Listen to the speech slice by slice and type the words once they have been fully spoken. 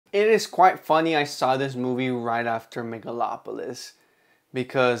It is quite funny I saw this movie right after Megalopolis,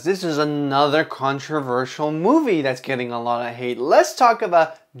 because this is another controversial movie that's getting a lot of hate. Let's talk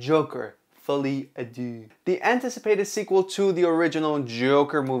about Joker, Folie, Deux. The anticipated sequel to the original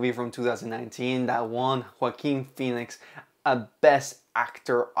Joker movie from 2019 that won Joaquin Phoenix a Best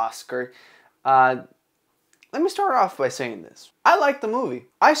Actor Oscar. Let me start off by saying this. I liked the movie.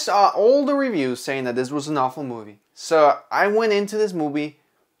 I saw all the reviews saying that this was an awful movie. So I went into this movie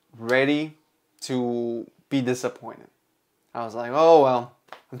ready to be disappointed. I was like, oh well,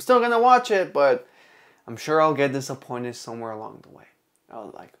 I'm still gonna watch it, but I'm sure I'll get disappointed somewhere along the way. I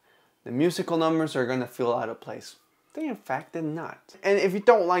was like, the musical numbers are gonna feel out of place. They in fact did not. And if you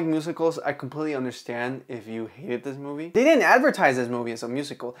don't like musicals, I completely understand if you hated this movie. They didn't advertise this movie as a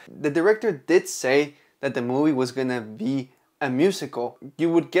musical. The director did say that the movie was gonna be a musical.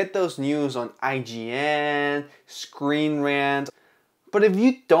 You would get those news on IGN, Screen Rant. But if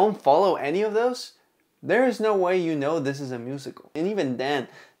you don't follow any of those, there is no way you know this is a musical. And even then,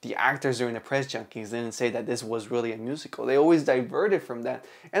 the actors during the press junkies didn't say that this was really a musical. They always diverted from that.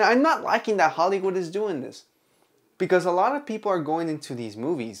 And I'm not liking that Hollywood is doing this. Because a lot of people are going into these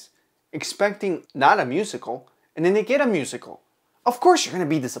movies expecting not a musical, and then they get a musical. Of course you're going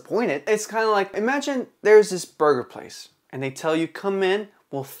to be disappointed. It's kind of like, imagine there's this burger place, and they tell you, come in,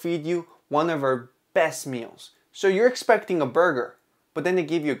 we'll feed you one of our best meals. So you're expecting a burger, but then they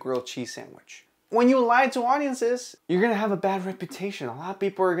give you a grilled cheese sandwich. When you lie to audiences, you're going to have a bad reputation. A lot of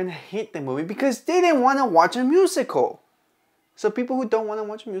people are going to hate the movie because they didn't want to watch a musical. So people who don't want to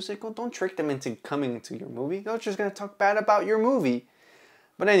watch a musical, don't trick them into coming to your movie. They're just going to talk bad about your movie.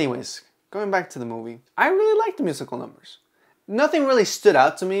 But anyways, going back to the movie, I really like the musical numbers. Nothing really stood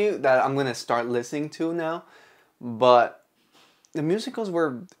out to me that I'm going to start listening to now. But the musicals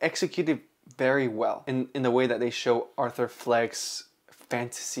were executed very well in the way that they show Arthur Fleck's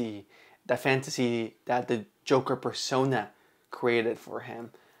fantasy, that fantasy that the Joker persona created for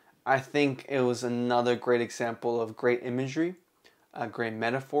him. I think it was another great example of great imagery, a great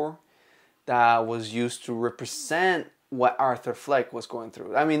metaphor that was used to represent what Arthur Fleck was going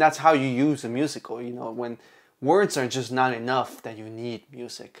through. I mean, that's how you use a musical, you know, when words are just not enough, that you need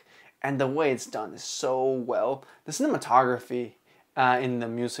music. And the way it's done is so well. The cinematography in the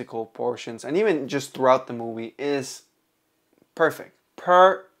musical portions, and even just throughout the movie, is perfect.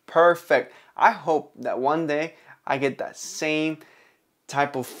 Perfect. I hope that one day I get that same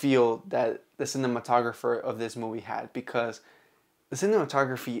type of feel that the cinematographer of this movie had, because the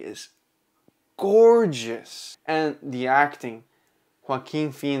cinematography is gorgeous, and the acting,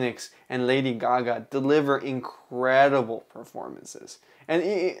 Joaquin Phoenix and Lady Gaga deliver incredible performances, and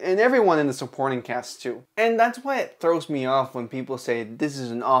everyone in the supporting cast too. And that's why it throws me off when people say this is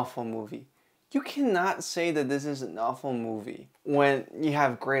an awful movie. You cannot say that this is an awful movie when you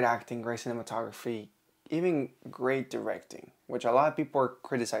have great acting, great cinematography, even great directing, which a lot of people are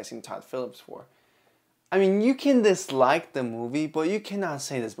criticizing Todd Phillips for. I mean, you can dislike the movie, but you cannot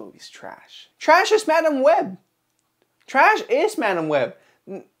say this movie's trash. Trash is Madam Web. Trash is Madam Web.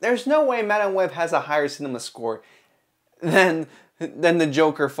 There's no way Madam Web has a higher cinema score than the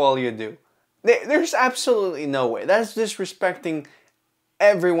Joker Folie, Deux. There's absolutely no way. That's disrespecting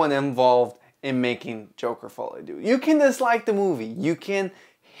everyone involved in making Joker Folie, Deux. You can dislike the movie. You can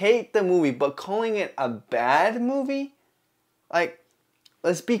hate the movie, but calling it a bad movie? Like,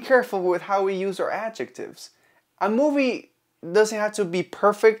 let's be careful with how we use our adjectives. A movie doesn't have to be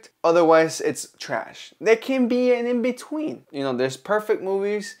perfect, otherwise it's trash. There can be an in-between. You know, there's perfect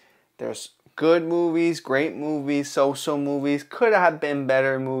movies, there's good movies, great movies, so-so movies, could have been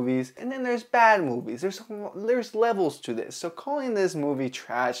better movies, and then there's bad movies. There's levels to this. So calling this movie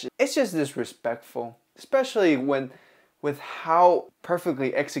trash, it's just disrespectful, especially with how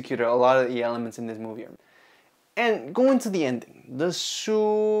perfectly executed a lot of the elements in this movie are. And going to the ending, the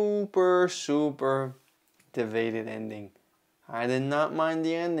super debated ending. I did not mind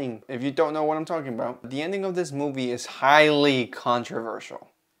the ending. If you don't know what I'm talking about, the ending of this movie is highly controversial.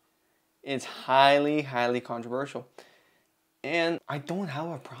 It's highly controversial. And I don't have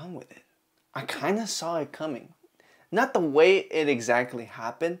a problem with it. I kind of saw it coming. Not the way it exactly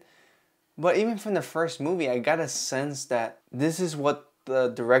happened, but even from the first movie, I got a sense that this is what the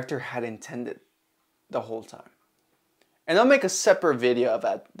director had intended the whole time. And I'll make a separate video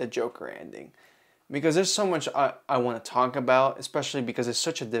about the Joker ending, because there's so much I want to talk about, especially because it's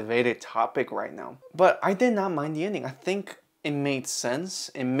such a debated topic right now. But I did not mind the ending. I think it made sense.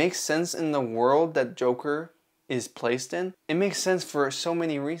 It makes sense in the world that Joker is placed in. It makes sense for so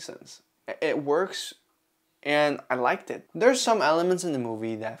many reasons. It works, and I liked it. There's some elements in the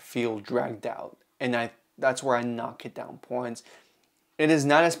movie that feel dragged out, and that's where I knock it down points. It is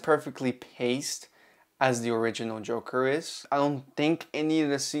not as perfectly paced as the original Joker is. I don't think it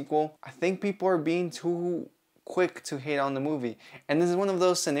needed a sequel. I think people are being too quick to hate on the movie. And this is one of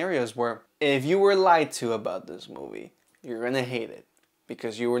those scenarios where if you were lied to about this movie, you're gonna hate it.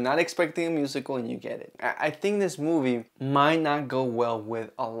 Because you were not expecting a musical and you get it. I think this movie might not go well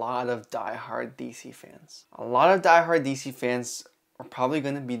with a lot of diehard DC fans. A lot of diehard DC fans are probably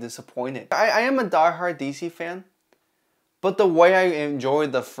gonna be disappointed. I am a diehard DC fan, but the way I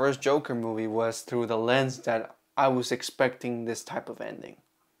enjoyed the first Joker movie was through the lens that I was expecting this type of ending.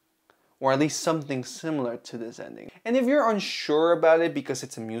 Or at least something similar to this ending. And if you're unsure about it because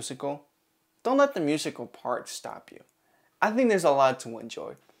it's a musical, don't let the musical part stop you. I think there's a lot to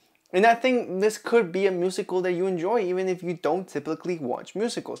enjoy. And I think this could be a musical that you enjoy even if you don't typically watch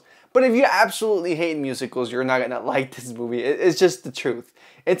musicals. But if you absolutely hate musicals, you're not gonna like this movie. It's just the truth.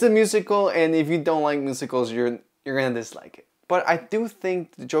 It's a musical, and if you don't like musicals, you're gonna dislike it. But I do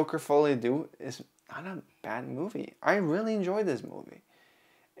think the Joker Folie Deux is not a bad movie. I really enjoyed this movie.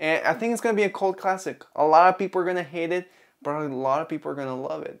 And I think it's gonna be a cult classic. A lot of people are gonna hate it, but a lot of people are gonna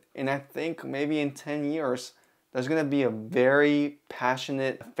love it. And I think maybe in 10 years, there's gonna be a very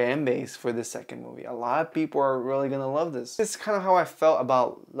passionate fan base for this second movie. A lot of people are really gonna love this. It's kind of how I felt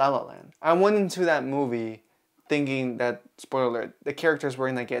about La La Land. I went into that movie thinking that, spoiler alert, the characters were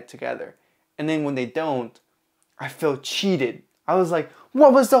gonna get together. And then when they don't, I felt cheated. I was like,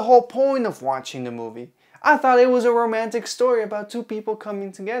 what was the whole point of watching the movie? I thought it was a romantic story about two people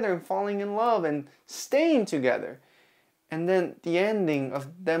coming together and falling in love and staying together. And then the ending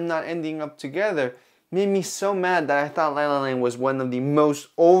of them not ending up together made me so mad that I thought La La Land was one of the most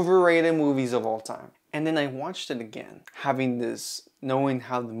overrated movies of all time. And then I watched it again, knowing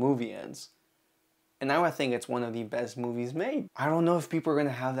how the movie ends. And now I think it's one of the best movies made. I don't know if people are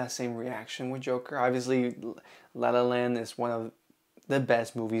gonna have that same reaction with Joker. Obviously, La La Land is one of the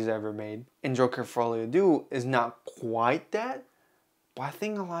best movies ever made. And Joker Folie Deux is not quite that, but I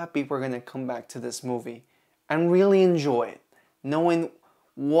think a lot of people are gonna come back to this movie and really enjoy it, knowing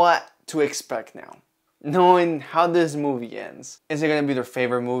what to expect now. Knowing how this movie ends. Is it gonna be their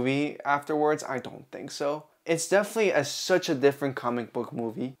favorite movie afterwards? I don't think so. It's definitely such a different comic book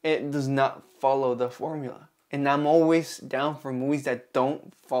movie. It does not follow the formula. And I'm always down for movies that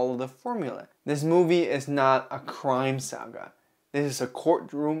don't follow the formula. This movie is not a crime saga. This is a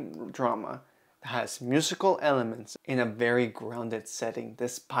courtroom drama that has musical elements in a very grounded setting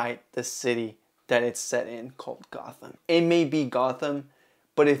despite the city that it's set in called Gotham. It may be Gotham,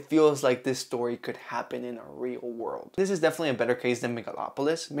 but it feels like this story could happen in a real world. This is definitely a better case than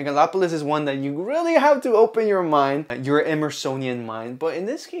Megalopolis. Megalopolis is one that you really have to open your mind, your Emersonian mind. But in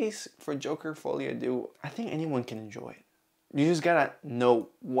this case, for Joker Folie Deux, I think anyone can enjoy it. You just gotta know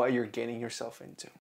what you're getting yourself into.